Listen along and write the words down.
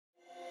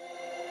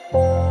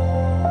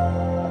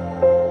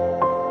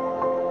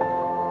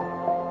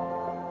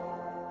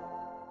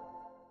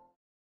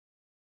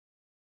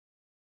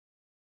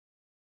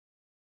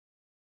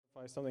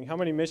By something. How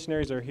many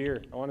missionaries are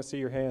here? I want to see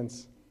your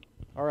hands.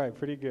 All right,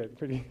 pretty good,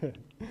 pretty good.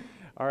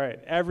 All right,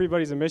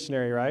 everybody's a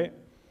missionary, right?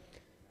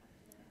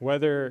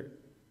 Whether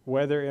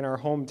in our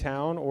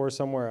hometown or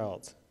somewhere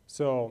else.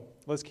 So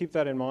let's keep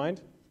that in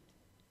mind.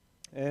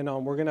 And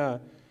we're going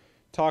to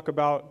talk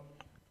about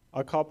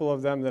a couple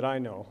of them that I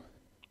know.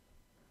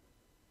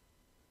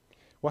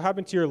 What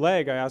happened to your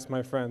leg? I asked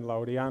my friend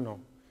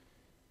Laureano.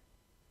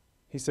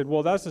 He said,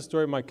 well, that's the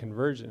story of my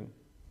conversion.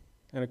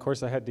 And of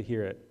course I had to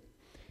hear it.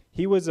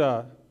 He was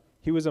a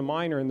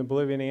miner in the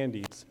Bolivian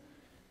Andes.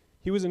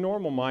 He was a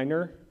normal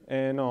miner,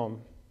 and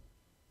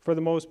for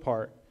the most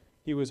part,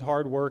 he was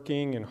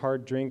hardworking and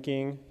hard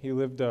drinking. He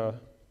lived a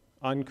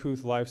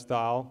uncouth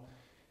lifestyle,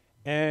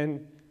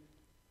 and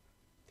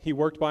he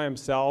worked by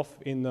himself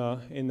in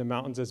the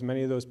mountains, as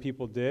many of those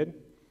people did.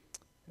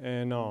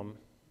 And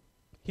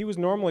he was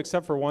normal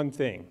except for one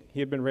thing: he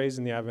had been raised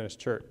in the Adventist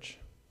church.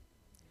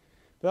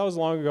 But that was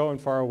long ago and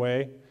far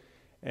away.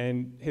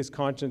 And his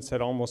conscience had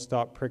almost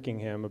stopped pricking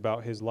him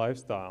about his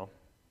lifestyle.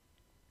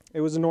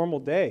 It was a normal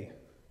day.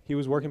 He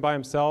was working by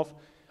himself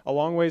a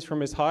long ways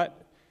from his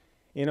hut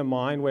in a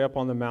mine way up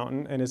on the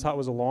mountain, and his hut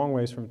was a long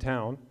ways from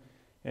town,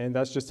 and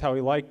that's just how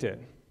he liked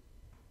it.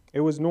 It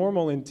was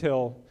normal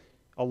until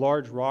a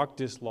large rock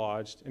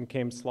dislodged and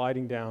came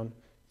sliding down,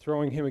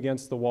 throwing him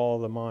against the wall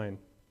of the mine.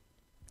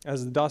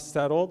 As the dust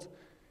settled,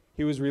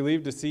 he was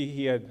relieved to see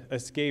he had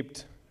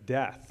escaped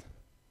death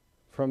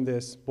from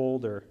this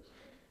boulder.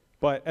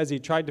 But as he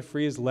tried to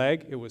free his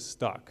leg, it was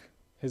stuck.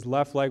 His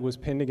left leg was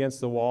pinned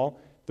against the wall,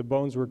 the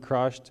bones were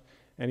crushed,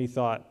 and he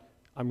thought,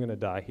 I'm going to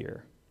die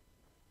here.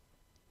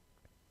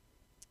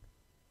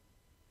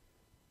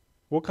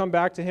 We'll come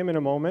back to him in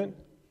a moment.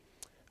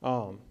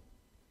 I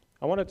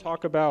want to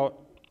talk about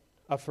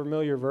a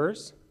familiar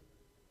verse,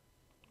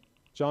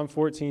 John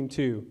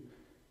 14:2.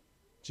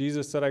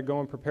 Jesus said, I go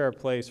and prepare a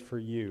place for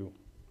you.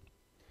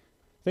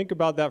 Think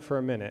about that for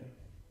a minute.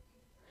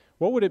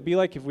 What would it be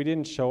like if we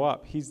didn't show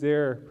up? He's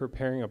there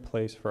preparing a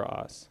place for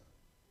us.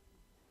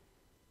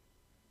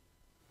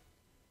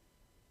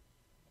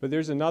 But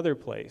there's another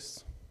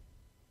place.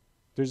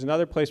 There's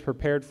another place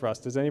prepared for us.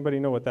 Does anybody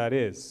know what that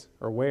is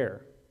or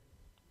where?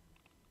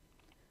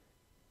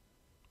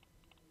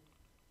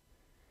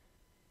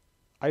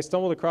 I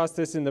stumbled across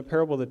this in the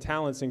parable of the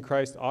talents in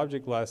Christ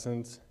object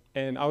lessons,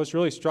 and I was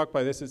really struck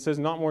by this. It says,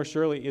 not more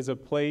surely is a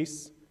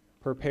place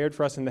prepared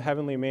for us in the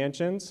heavenly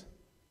mansions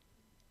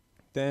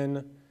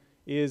than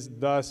is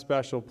the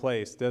special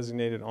place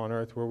designated on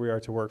earth where we are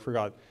to work for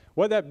God.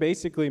 What that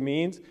basically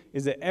means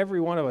is that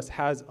every one of us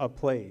has a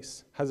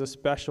place, has a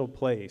special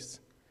place.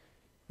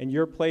 And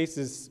your place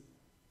is,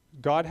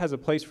 God has a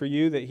place for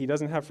you that he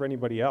doesn't have for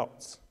anybody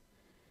else.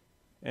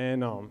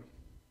 And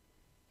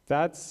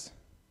that's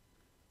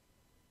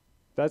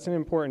an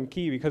important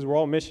key, because we're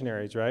all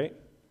missionaries, right?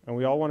 And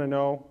we all want to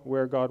know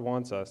where God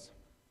wants us.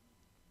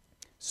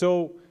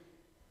 So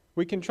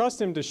we can trust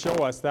him to show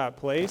us that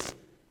place,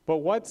 but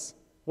what's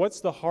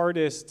the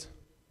hardest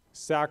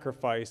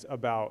sacrifice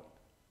about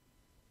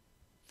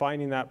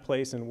finding that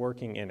place and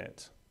working in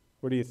it?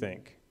 What do you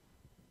think?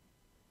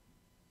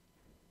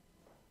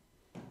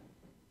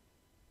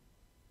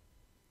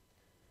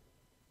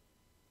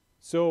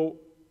 So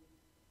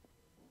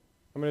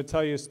I'm going to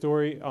tell you a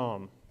story.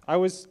 I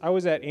was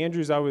at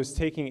Andrews. I was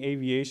taking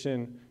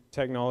aviation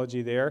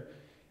technology there,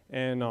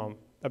 and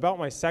about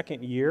my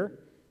second year,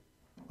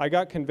 I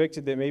got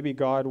convicted that maybe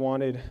God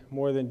wanted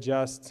more than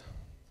just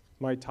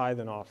my tithe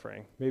and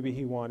offering. Maybe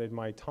he wanted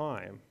my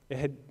time.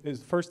 It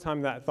was the first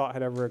time that thought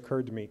had ever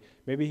occurred to me.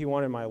 Maybe he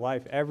wanted my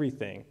life,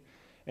 everything.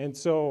 And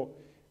so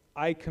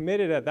I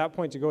committed at that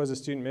point to go as a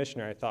student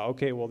missionary. I thought,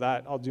 okay, well,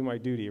 I'll do my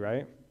duty,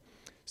 right?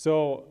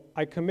 So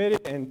I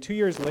committed, and 2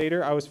 years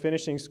later, I was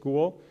finishing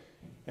school,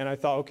 and I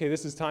thought, okay,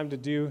 this is time to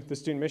do the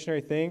student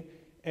missionary thing,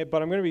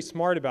 but I'm going to be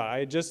smart about it. I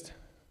had just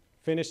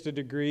finished a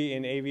degree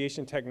in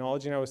aviation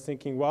technology, and I was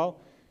thinking,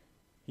 well,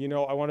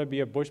 I want to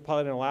be a bush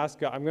pilot in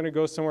Alaska. I'm going to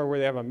go somewhere where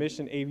they have a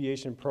mission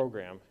aviation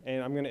program,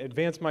 and I'm going to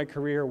advance my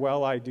career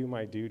while I do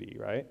my duty,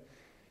 right?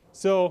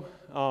 So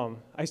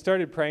I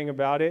started praying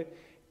about it,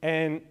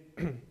 and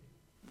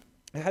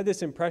I had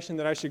this impression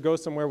that I should go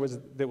somewhere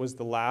that was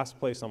the last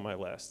place on my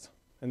list,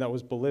 and that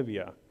was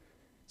Bolivia.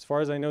 As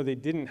far as I know, they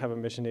didn't have a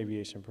mission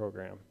aviation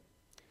program.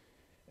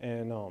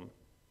 And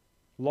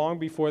long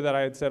before that,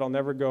 I had said,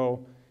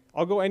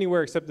 I'll go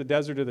anywhere except the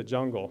desert or the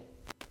jungle.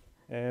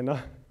 And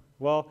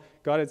well,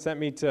 God had sent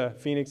me to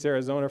Phoenix,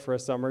 Arizona for a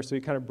summer, so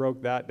he kind of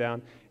broke that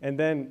down. And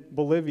then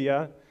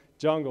Bolivia,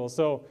 jungle.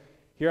 So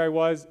here I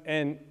was,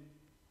 and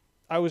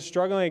I was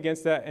struggling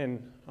against that,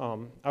 and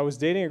I was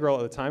dating a girl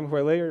at the time who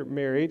I later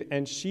married,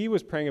 and she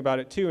was praying about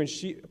it too, and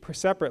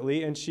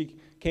separately, and she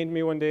came to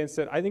me one day and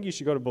said, I think you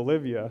should go to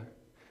Bolivia.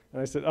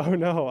 And I said, oh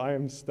no, I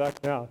am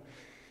stuck now.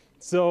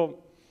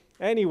 So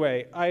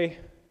anyway, I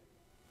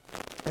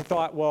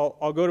thought, well,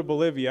 I'll go to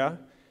Bolivia.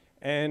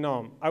 And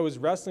I was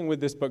wrestling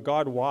with this, but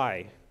God,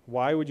 why?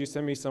 Why would you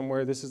send me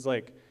somewhere?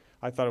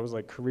 I thought it was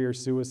like career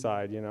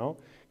suicide,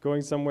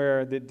 going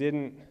somewhere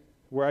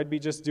where I'd be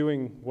just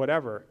doing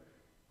whatever,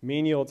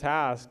 menial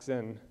tasks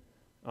and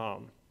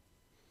Um,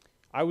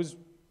 I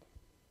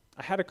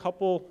had a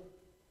couple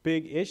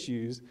big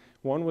issues.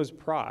 One was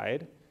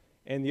pride,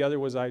 and the other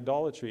was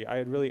idolatry. I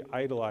had really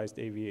idolized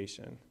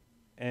aviation.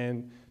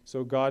 And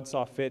so God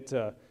saw fit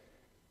to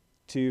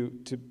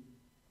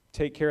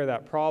take care of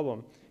that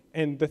problem.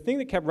 And the thing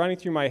that kept running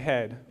through my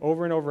head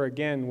over and over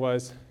again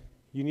was,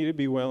 you need to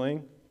be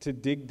willing to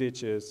dig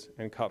ditches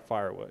and cut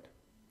firewood.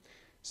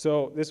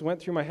 So this went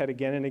through my head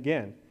again and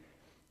again.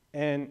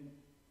 And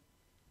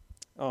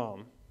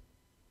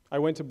I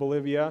went to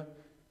Bolivia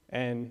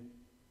and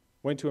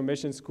went to a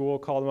mission school,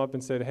 called them up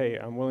and said, hey,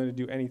 I'm willing to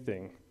do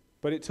anything.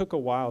 But it took a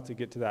while to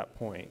get to that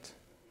point.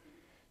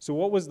 So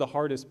what was the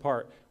hardest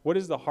part? What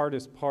is the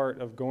hardest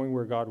part of going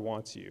where God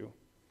wants you?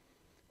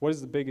 What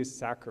is the biggest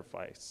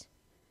sacrifice?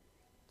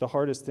 The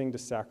hardest thing to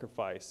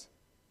sacrifice?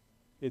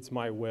 It's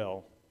my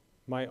will,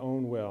 my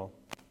own will.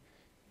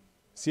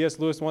 C.S.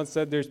 Lewis once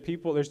said there's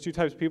two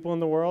types of people in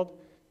the world.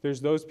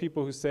 There's those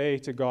people who say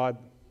to God,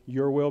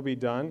 your will be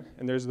done,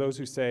 and there's those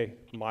who say,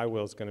 my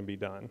will is going to be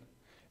done.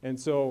 And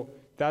so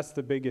that's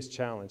the biggest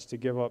challenge, to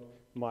give up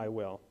my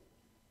will.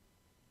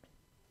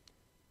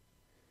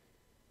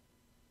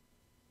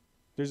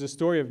 There's a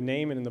story of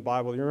Naaman in the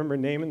Bible. You remember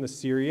Naaman, the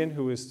Syrian,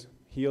 who was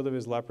healed of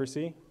his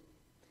leprosy?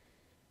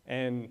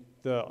 And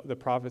the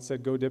prophet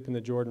said, go dip in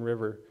the Jordan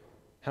River.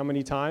 How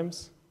many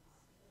times?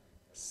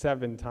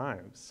 7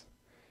 times.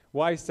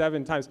 Why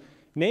 7 times?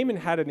 Naaman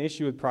had an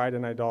issue with pride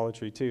and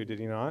idolatry too, did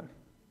he not?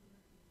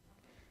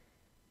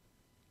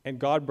 And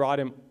God brought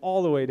him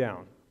all the way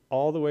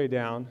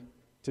down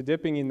to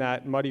dipping in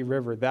that muddy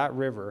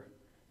river,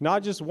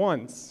 not just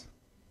once,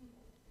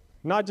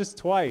 not just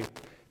twice,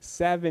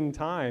 7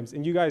 times.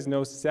 And you guys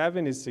know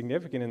 7 is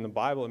significant in the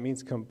Bible. It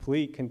means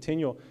complete,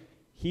 continual.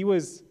 He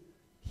was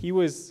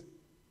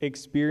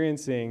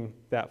experiencing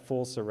that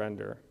full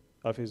surrender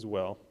of his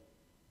will.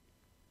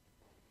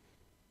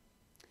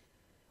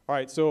 All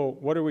right, so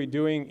what are we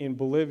doing in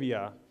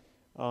Bolivia?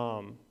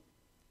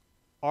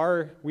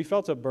 We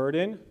felt a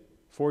burden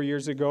 4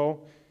 years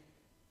ago.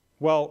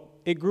 Well,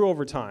 it grew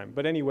over time.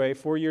 But anyway,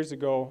 4 years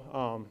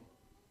ago,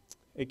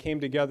 it came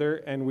together,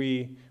 and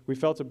we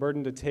felt a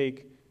burden to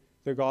take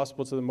the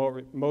gospel to the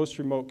most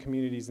remote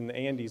communities in the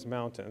Andes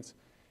Mountains.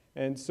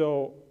 And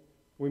so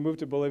we moved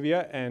to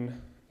Bolivia,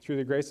 and through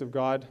the grace of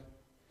God,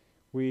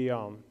 we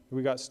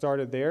got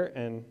started there.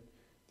 And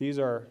these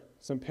are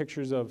some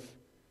pictures of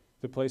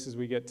the places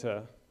we get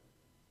to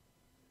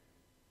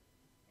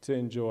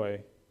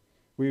enjoy.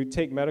 We would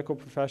take medical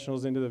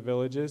professionals into the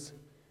villages,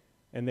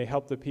 and they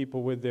help the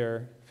people with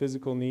their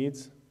physical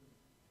needs,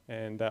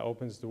 and that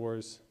opens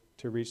doors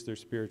to reach their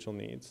spiritual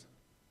needs.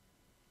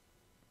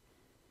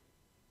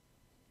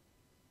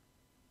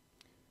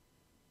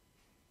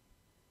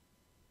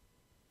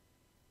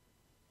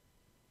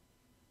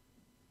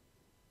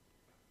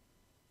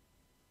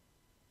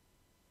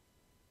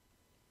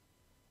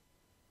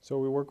 So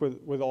we work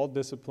with all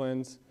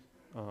disciplines,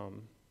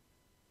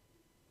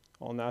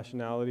 all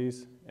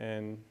nationalities,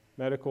 and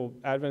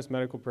Adventist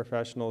medical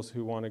professionals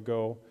who want to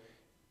go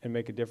and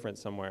make a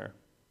difference somewhere.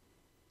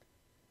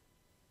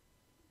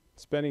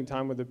 Spending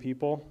time with the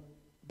people.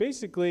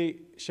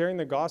 Basically, sharing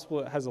the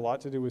gospel has a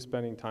lot to do with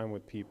spending time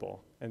with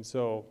people. And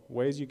so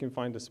ways you can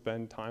find to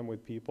spend time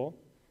with people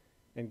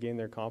and gain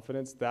their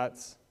confidence,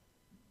 that's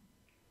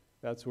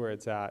where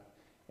it's at.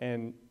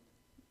 And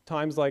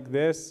times like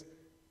this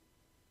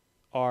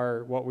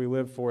are what we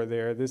live for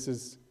there. This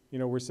is,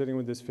 we're sitting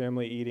with this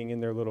family eating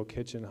in their little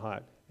kitchen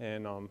hut,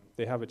 and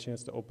they have a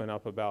chance to open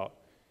up about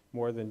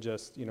more than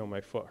just, my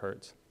foot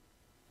hurts.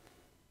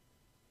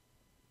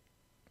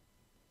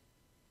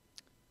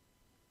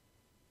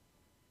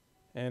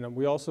 And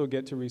we also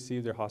get to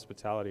receive their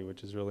hospitality,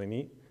 which is really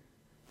neat.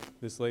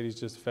 This lady's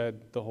just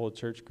fed the whole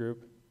church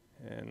group,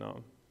 and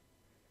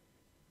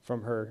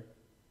from her,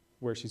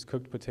 where she's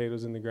cooked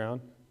potatoes in the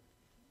ground.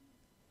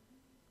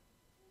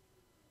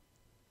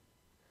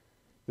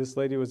 This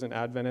lady was an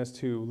Adventist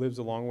who lives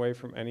a long way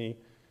from any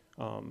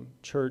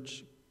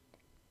church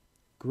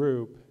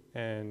group,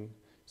 and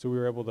so we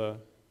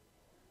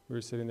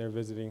were sitting there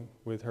visiting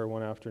with her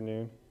one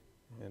afternoon,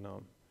 and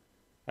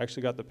I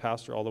actually got the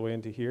pastor all the way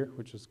into here,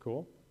 which is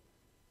cool.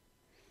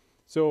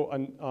 So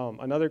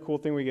another cool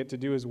thing we get to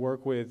do is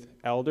work with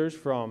elders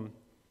from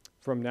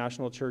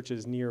national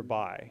churches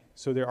nearby.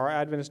 So there are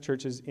Adventist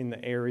churches in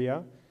the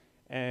area,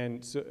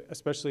 and so,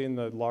 especially in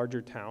the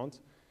larger towns.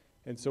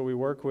 And so we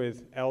work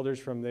with elders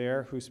from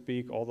there who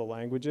speak all the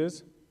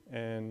languages,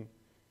 and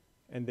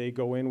they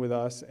go in with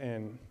us,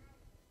 and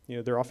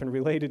they're often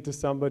related to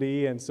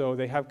somebody, and so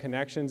they have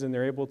connections, and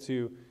they're able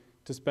to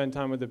spend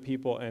time with the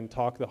people and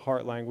talk the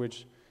heart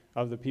language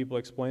of the people,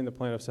 explain the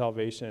plan of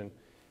salvation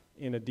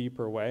in a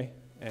deeper way.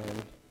 And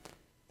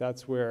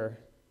that's where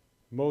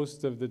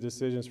most of the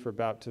decisions for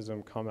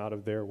baptism come out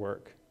of their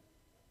work.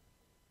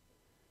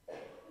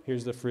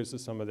 Here's the fruits of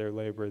some of their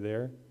labor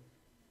there.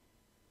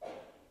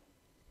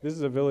 This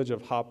is a village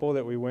of Hapo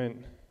that we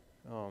went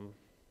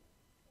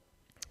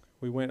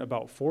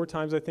about 4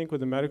 times, I think, with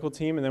the medical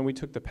team, and then we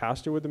took the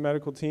pastor with the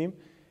medical team,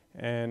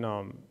 And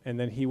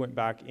then he went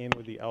back in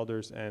with the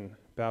elders and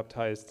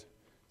baptized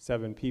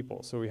 7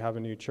 people. So we have a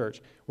new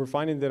church. We're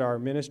finding that our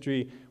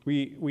ministry,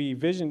 we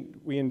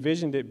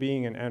envisioned it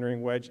being an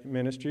entering wedge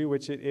ministry,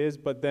 which it is,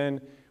 but then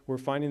we're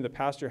finding the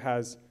pastor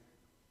has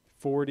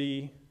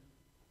 40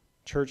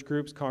 church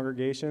groups,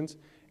 congregations,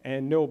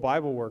 and no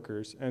Bible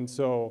workers. And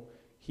so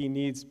he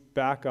needs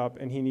backup,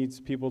 and he needs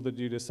people to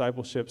do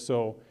discipleship.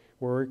 So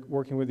we're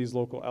working with these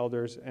local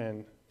elders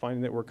and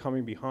finding that we're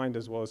coming behind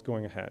as well as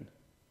going ahead,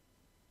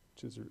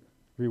 which is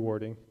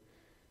rewarding.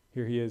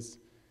 Here he is,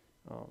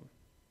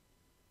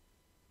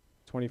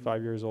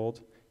 25 years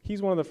old.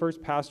 He's one of the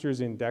first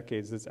pastors in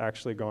decades that's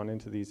actually gone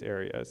into these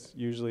areas.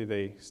 Usually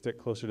they stick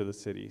closer to the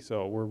city.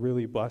 So we're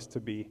really blessed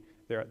to be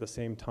there at the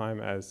same time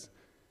as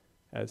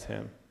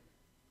him.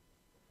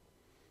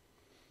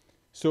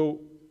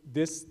 So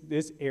this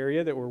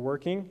area that we're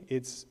working,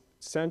 it's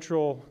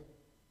central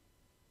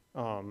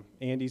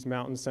Andes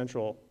Mountains,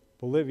 central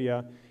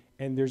Bolivia,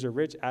 and there's a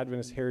rich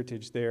Adventist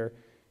heritage there.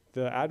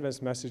 The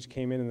Adventist message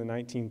came in the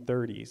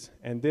 1930s,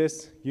 and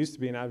this used to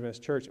be an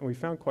Adventist church, and we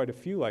found quite a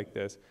few like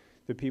this.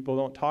 The people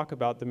don't talk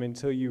about them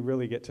until you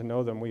really get to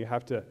know them.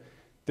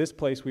 This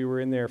place, we were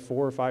in there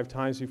 4 or 5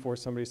 times before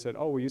somebody said,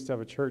 oh, we used to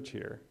have a church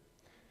here.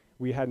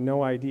 We had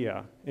no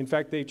idea. In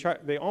fact,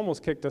 they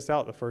almost kicked us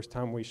out the first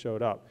time we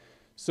showed up.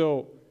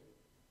 So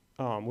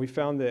we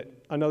found that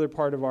another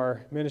part of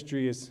our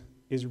ministry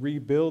is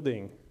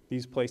rebuilding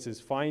these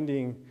places,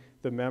 finding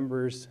the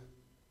members,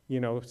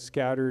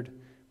 scattered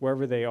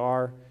wherever they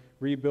are,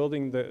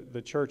 rebuilding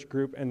the church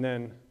group, and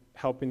then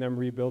helping them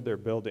rebuild their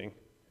building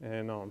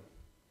and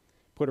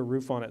put a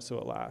roof on it so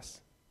it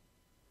lasts.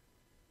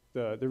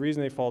 The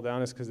reason they fall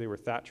down is because they were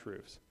thatch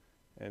roofs.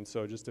 And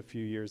so just a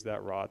few years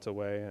that rots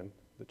away and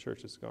the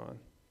church is gone.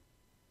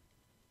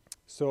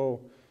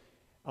 So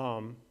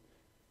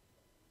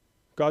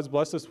God's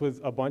blessed us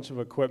with a bunch of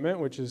equipment,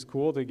 which is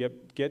cool to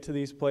get to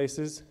these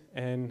places.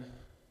 And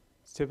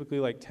it's typically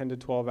like 10 to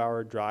 12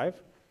 hour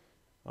drive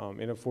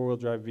in a 4-wheel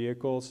drive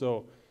vehicle.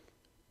 So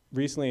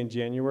recently in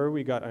January,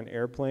 we got an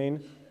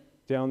airplane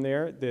down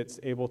there that's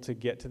able to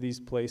get to these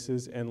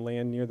places and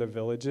land near the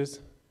villages.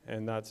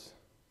 And that's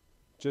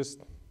just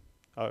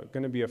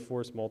going to be a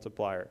force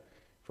multiplier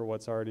for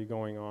what's already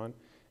going on,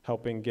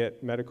 helping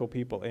get medical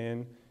people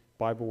in,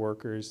 Bible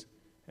workers,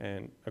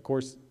 and of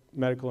course,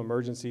 medical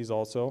emergencies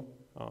also.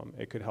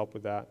 It could help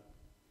with that.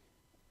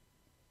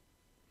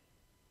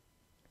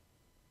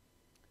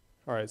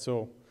 All right,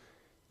 so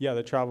yeah,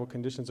 the travel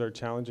conditions are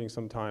challenging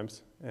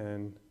sometimes,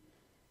 and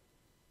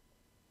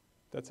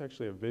that's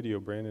actually a video,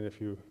 Brandon,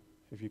 if you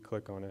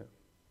click on it.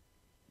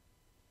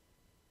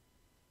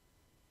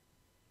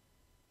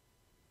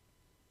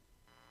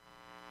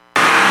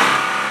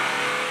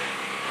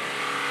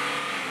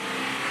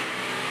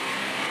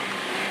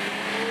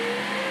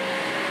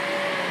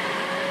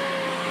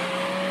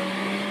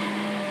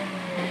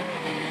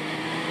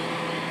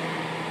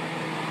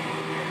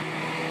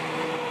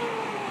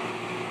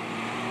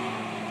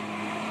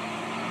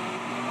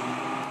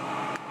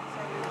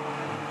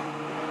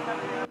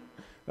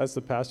 That's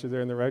the pastor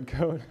there in the red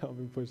coat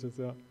helping push this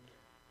out.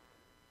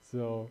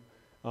 So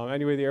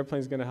anyway, the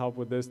airplane's going to help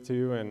with this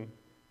too,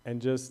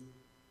 and just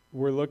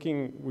we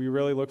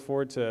really look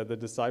forward to the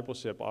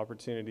discipleship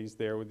opportunities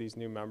there with these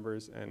new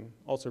members and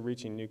also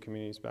reaching new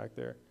communities back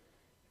there.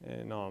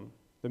 And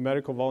the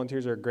medical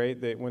volunteers are great.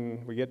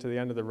 When we get to the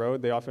end of the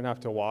road, they often have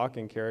to walk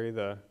and carry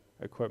the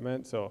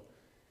equipment, so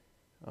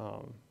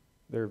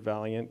they're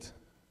valiant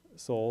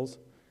souls.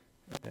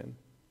 And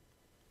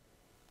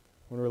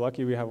when we're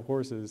lucky, we have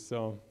horses.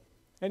 So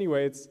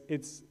anyway,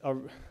 it's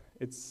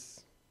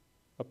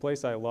a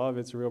place I love.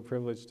 It's a real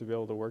privilege to be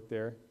able to work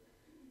there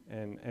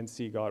and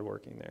see God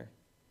working there.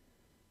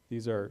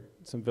 These are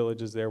some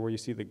villages there where you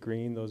see the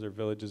green. Those are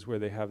villages where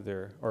they have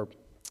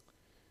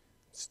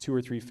it's 2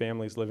 or 3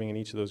 families living in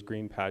each of those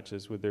green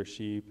patches with their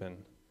sheep and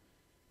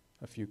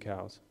a few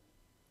cows.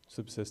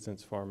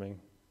 Subsistence farming.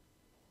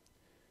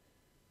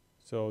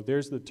 So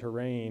there's the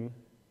terrain.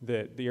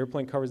 The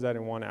airplane covers that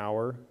in 1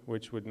 hour,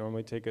 which would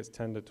normally take us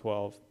 10 to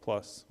 12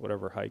 plus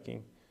whatever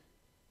hiking.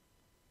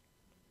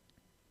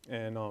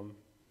 And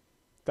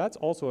that's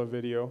also a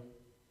video,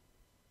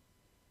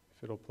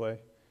 if it'll play.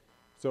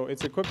 So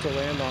it's equipped to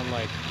land on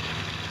like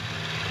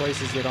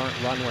places that aren't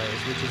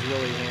runways, which is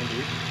really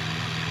handy.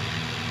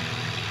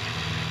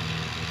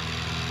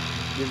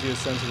 Gives you a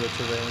sense of the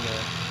terrain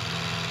there.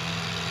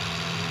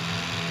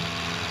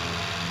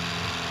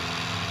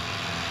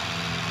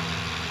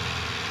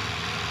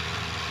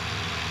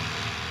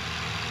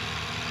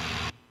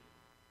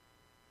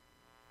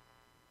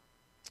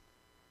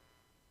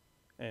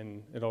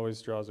 And it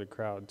always draws a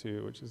crowd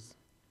too, which is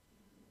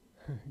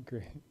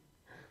great.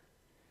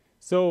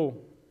 So,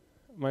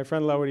 my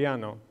friend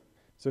Laureano,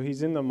 so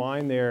he's in the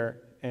mine there,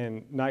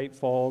 and night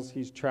falls,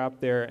 he's trapped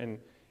there, and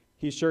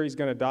he's sure he's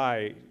going to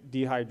die,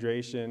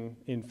 dehydration,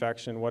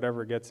 infection,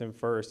 whatever gets him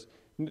first.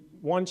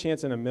 1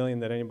 chance in a million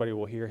that anybody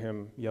will hear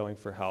him yelling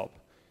for help.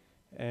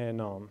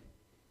 And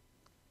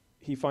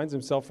he finds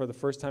himself for the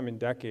first time in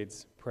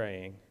decades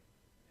praying,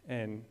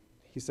 and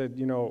he said,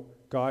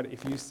 God,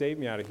 if you save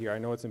me out of here, I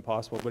know it's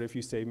impossible, but if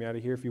you save me out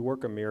of here, if you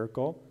work a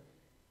miracle,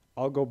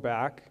 I'll go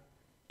back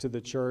to the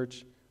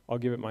church, I'll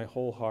give it my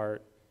whole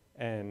heart,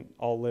 and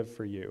I'll live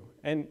for you.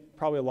 And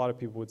probably a lot of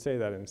people would say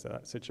that in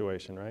that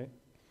situation, right?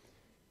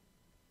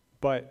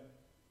 But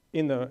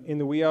in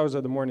the wee hours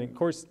of the morning, of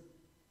course,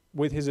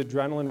 with his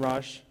adrenaline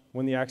rush,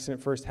 when the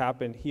accident first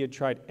happened, he had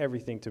tried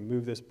everything to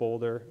move this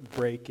boulder,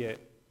 break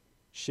it,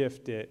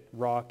 shift it,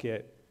 rock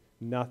it,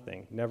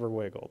 nothing, never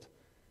wiggled.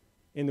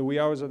 In the wee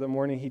hours of the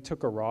morning, he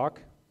took a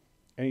rock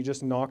and he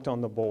just knocked on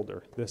the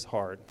boulder this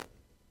hard,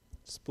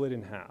 split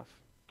in half,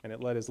 and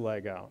it let his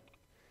leg out.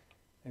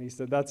 And he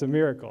said, that's a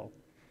miracle.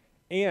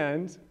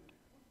 And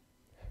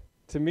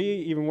to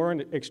me, even more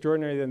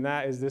extraordinary than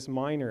that is this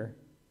miner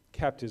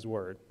kept his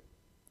word.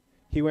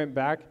 He went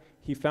back,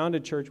 he found a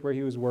church where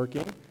he was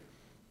working,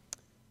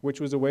 which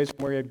was a ways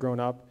from where he had grown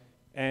up,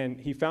 and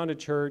he found a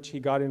church, he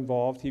got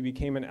involved, he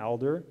became an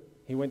elder,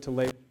 he went to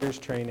laborers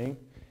training,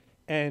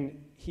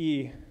 and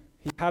he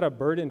had a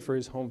burden for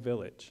his home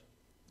village,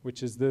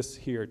 which is this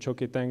here,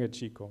 Choquetenga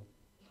Chico.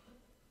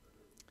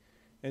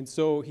 And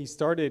so he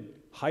started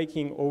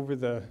hiking over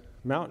the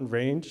mountain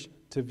range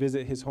to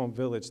visit his home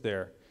village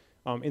there.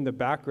 In the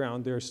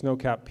background, there are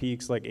snow-capped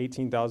peaks like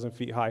 18,000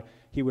 feet high.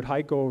 He would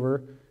hike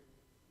over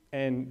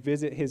and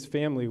visit his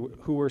family,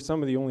 who were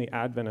some of the only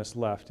Adventists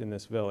left in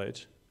this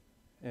village.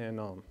 And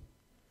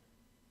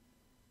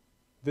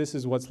this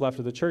is what's left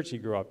of the church he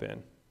grew up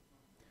in.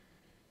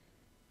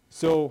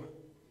 So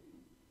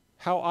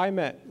how I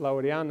met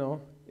Laureano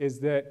is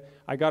that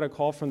I got a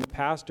call from the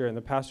pastor, and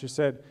the pastor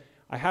said,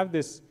 I have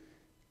this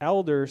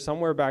elder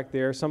somewhere back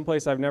there,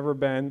 someplace I've never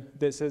been,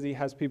 that says he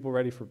has people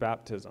ready for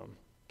baptism.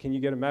 Can you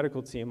get a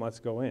medical team? Let's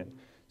go in.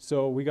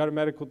 So we got a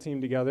medical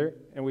team together,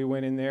 and we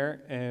went in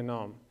there, and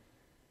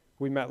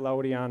we met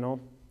Laureano,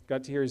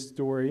 got to hear his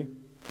story.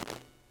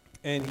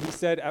 And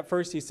at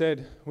first he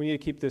said, we need to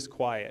keep this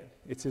quiet.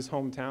 It's his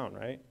hometown,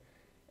 right?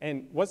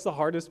 And what's the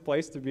hardest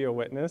place to be a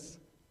witness?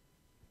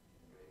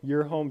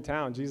 Your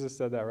hometown. Jesus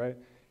said that, right?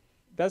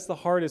 That's the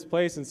hardest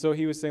place. And so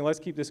he was saying, let's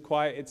keep this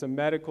quiet. It's a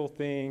medical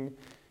thing,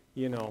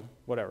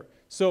 whatever.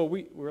 So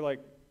we're like,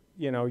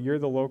 you're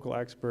the local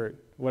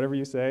expert, whatever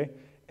you say.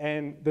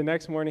 And the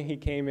next morning he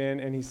came in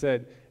and he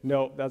said,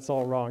 no, that's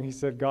all wrong. He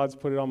said, God's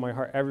put it on my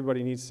heart.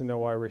 Everybody needs to know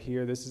why we're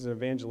here. This is an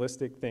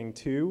evangelistic thing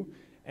too.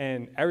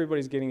 And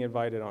everybody's getting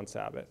invited on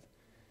Sabbath.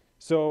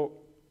 So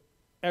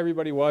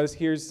everybody was.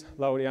 Here's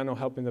Laureano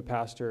helping the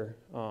pastor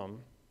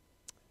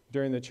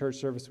during the church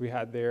service we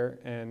had there,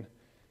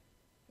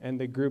 and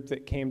the group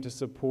that came to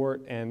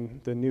support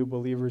and the new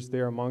believers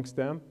there amongst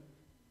them.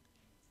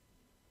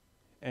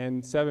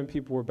 And 7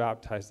 people were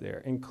baptized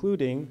there,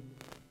 including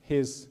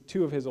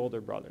two of his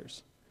older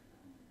brothers.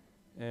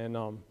 And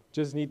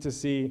just need to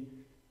see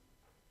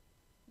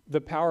the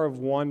power of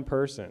one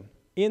person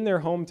in their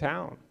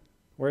hometown,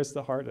 where it's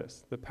the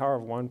hardest, the power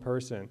of one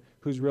person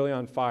who's really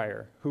on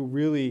fire, who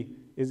really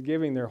is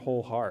giving their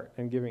whole heart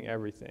and giving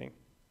everything.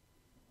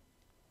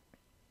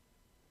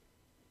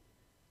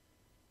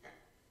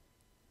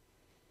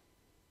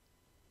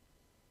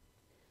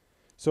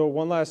 So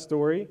one last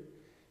story.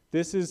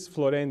 This is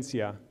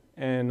Florencia.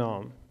 And,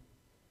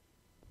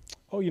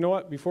 you know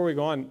what? Before we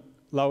go on,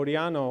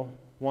 Laureano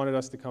wanted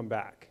us to come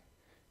back.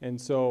 And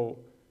so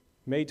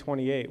May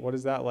 28, what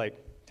is that,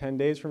 like 10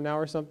 days from now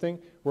or something?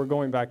 We're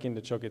going back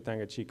into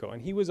Choquetenga Chico.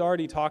 And he was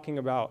already talking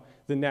about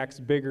the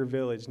next bigger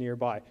village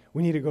nearby.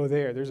 We need to go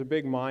there. There's a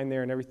big mine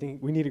there and everything.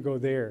 We need to go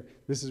there.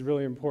 This is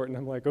really important.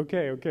 I'm like,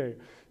 okay.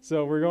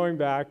 So we're going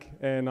back,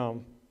 and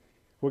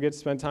we'll get to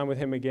spend time with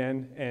him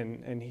again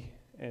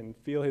and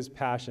feel his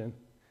passion.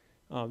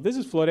 This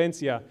is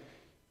Florencia.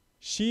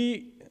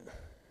 She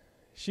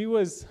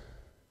was,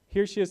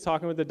 here she is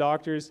talking with the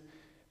doctors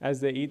as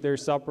they eat their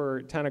supper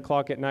at 10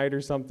 o'clock at night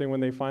or something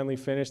when they finally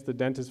finished, the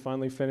dentist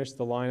finally finished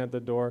the line at the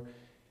door.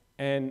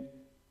 And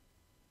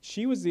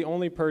she was the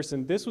only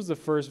person, this was the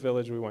first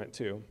village we went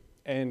to,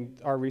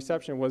 and our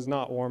reception was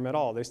not warm at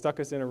all. They stuck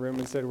us in a room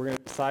and said, we're going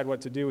to decide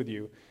what to do with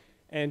you.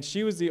 And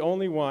she was the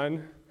only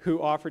one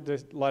who offered to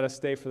let us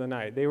stay for the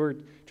night. They were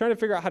trying to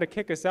figure out how to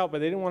kick us out, but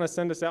they didn't want to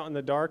send us out in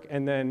the dark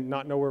and then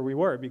not know where we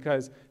were,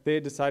 because they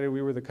had decided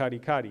we were the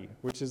Kari,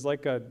 which is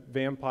like a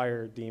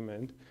vampire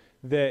demon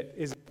that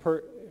is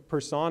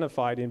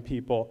personified in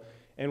people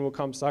and will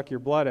come suck your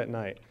blood at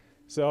night.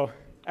 So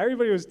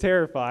everybody was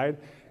terrified.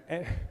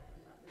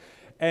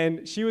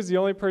 And she was the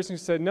only person who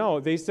said no.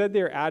 They said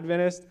they're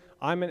Adventist.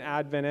 I'm an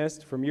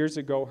Adventist from years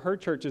ago. Her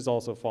church has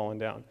also fallen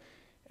down.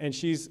 And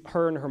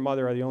her and her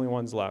mother are the only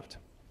ones left.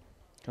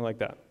 Kind of like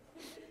that.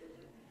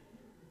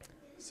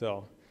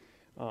 So,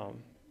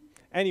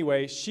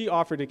 anyway, she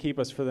offered to keep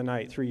us for the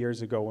night 3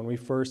 years ago when we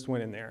first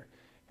went in there.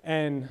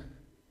 And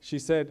she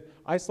said,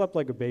 I slept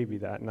like a baby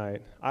that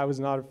night. I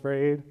was not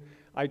afraid.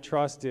 I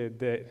trusted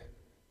that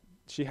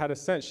she had a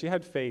sense. She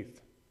had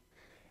faith.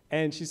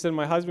 And she said,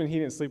 my husband, he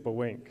didn't sleep a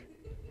wink.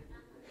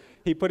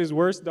 He put his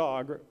worst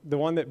dog, the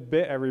one that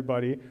bit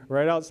everybody,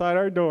 right outside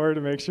our door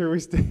to make sure we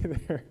stayed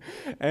there.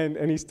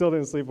 And he still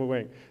didn't sleep a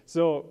wink.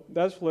 So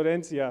that's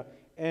Florencia.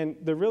 And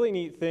the really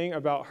neat thing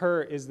about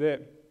her is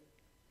that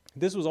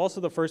this was also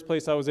the first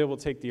place I was able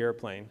to take the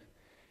airplane.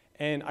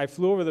 And I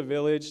flew over the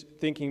village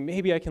thinking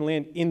maybe I can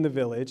land in the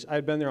village. I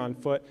had been there on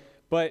foot,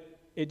 but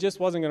it just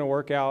wasn't going to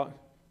work out.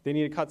 They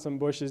needed to cut some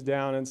bushes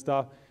down and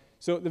stuff.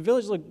 So the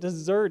village looked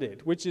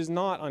deserted, which is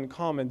not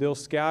uncommon. They'll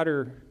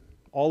scatter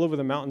all over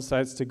the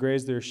mountainsides to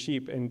graze their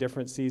sheep in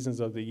different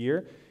seasons of the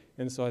year.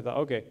 And so I thought,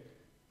 okay,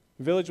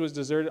 the village was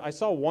deserted. I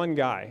saw one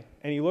guy,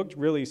 and he looked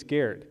really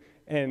scared.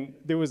 And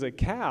there was a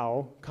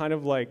cow kind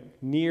of like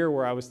near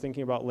where I was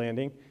thinking about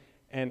landing,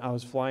 and I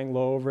was flying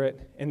low over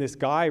it. And this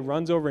guy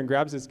runs over and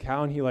grabs his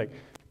cow, and he like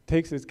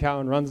takes his cow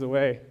and runs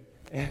away.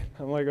 And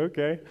I'm like,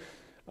 okay.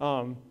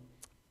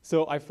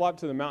 So I fly up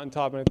to the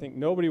mountaintop, and I think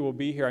nobody will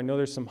be here. I know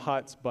there's some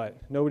huts,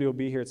 but nobody will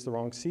be here. It's the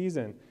wrong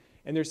season.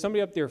 And there's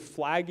somebody up there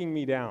flagging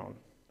me down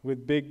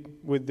with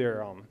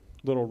their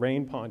little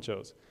rain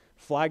ponchos,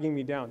 flagging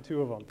me down,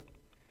 2 of them.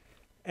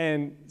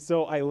 And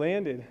so I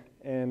landed,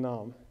 and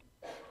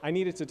I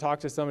needed to talk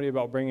to somebody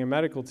about bringing a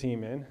medical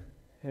team in.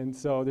 And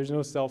so there's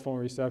no cell phone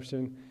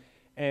reception.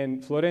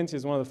 And Florencia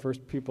is one of the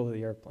first people to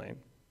the airplane.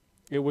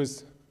 It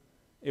was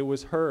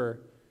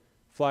her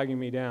flagging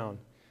me down.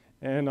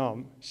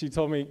 And she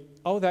told me,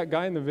 oh, that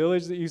guy in the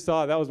village that you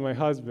saw, that was my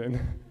husband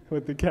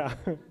with the cow.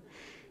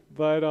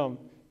 But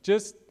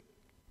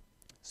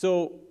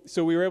so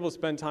we were able to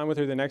spend time with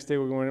her. The next day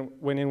we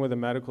went in with a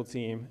medical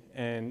team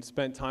and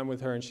spent time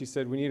with her. And she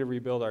said, we need to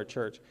rebuild our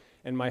church.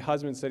 And my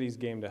husband said he's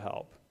game to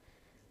help.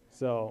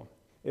 So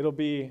it'll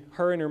be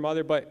her and her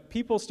mother. But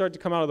people start to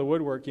come out of the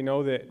woodwork,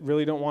 that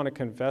really don't want to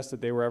confess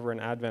that they were ever an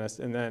Adventist.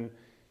 And then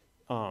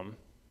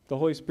the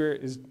Holy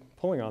Spirit is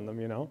pulling on them,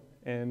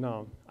 And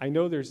I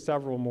know there's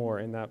several more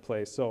in that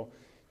place. So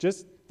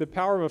just the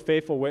power of a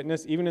faithful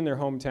witness, even in their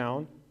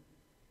hometown,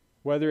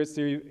 whether it's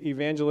the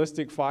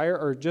evangelistic fire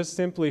or just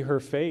simply her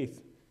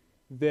faith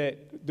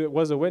that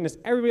was a witness.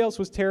 Everybody else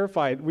was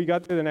terrified. We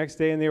got there the next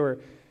day, and they were,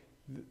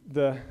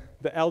 the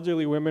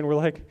elderly women were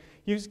like,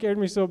 you scared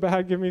me so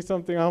bad, give me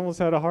something. I almost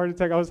had a heart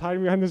attack. I was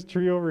hiding behind this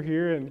tree over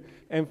here.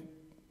 And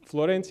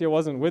Florencia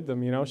wasn't with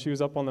them, She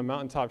was up on the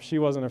mountaintop. She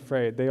wasn't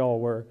afraid. They all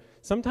were.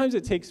 Sometimes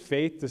it takes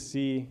faith to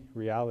see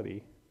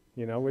reality,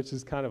 which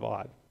is kind of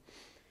odd.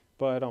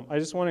 But I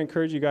just want to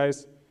encourage you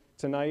guys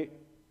tonight.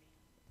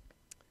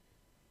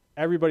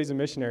 Everybody's a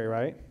missionary,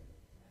 right?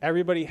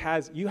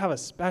 You have a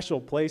special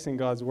place in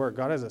God's Word.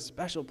 God has a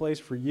special place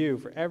for you,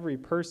 for every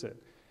person.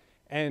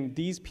 And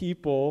these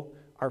people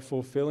are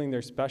fulfilling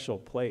their special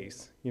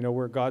place.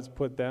 Where God's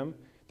put them,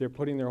 they're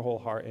putting their whole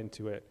heart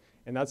into it.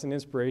 And that's an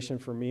inspiration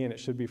for me, and it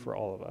should be for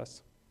all of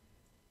us.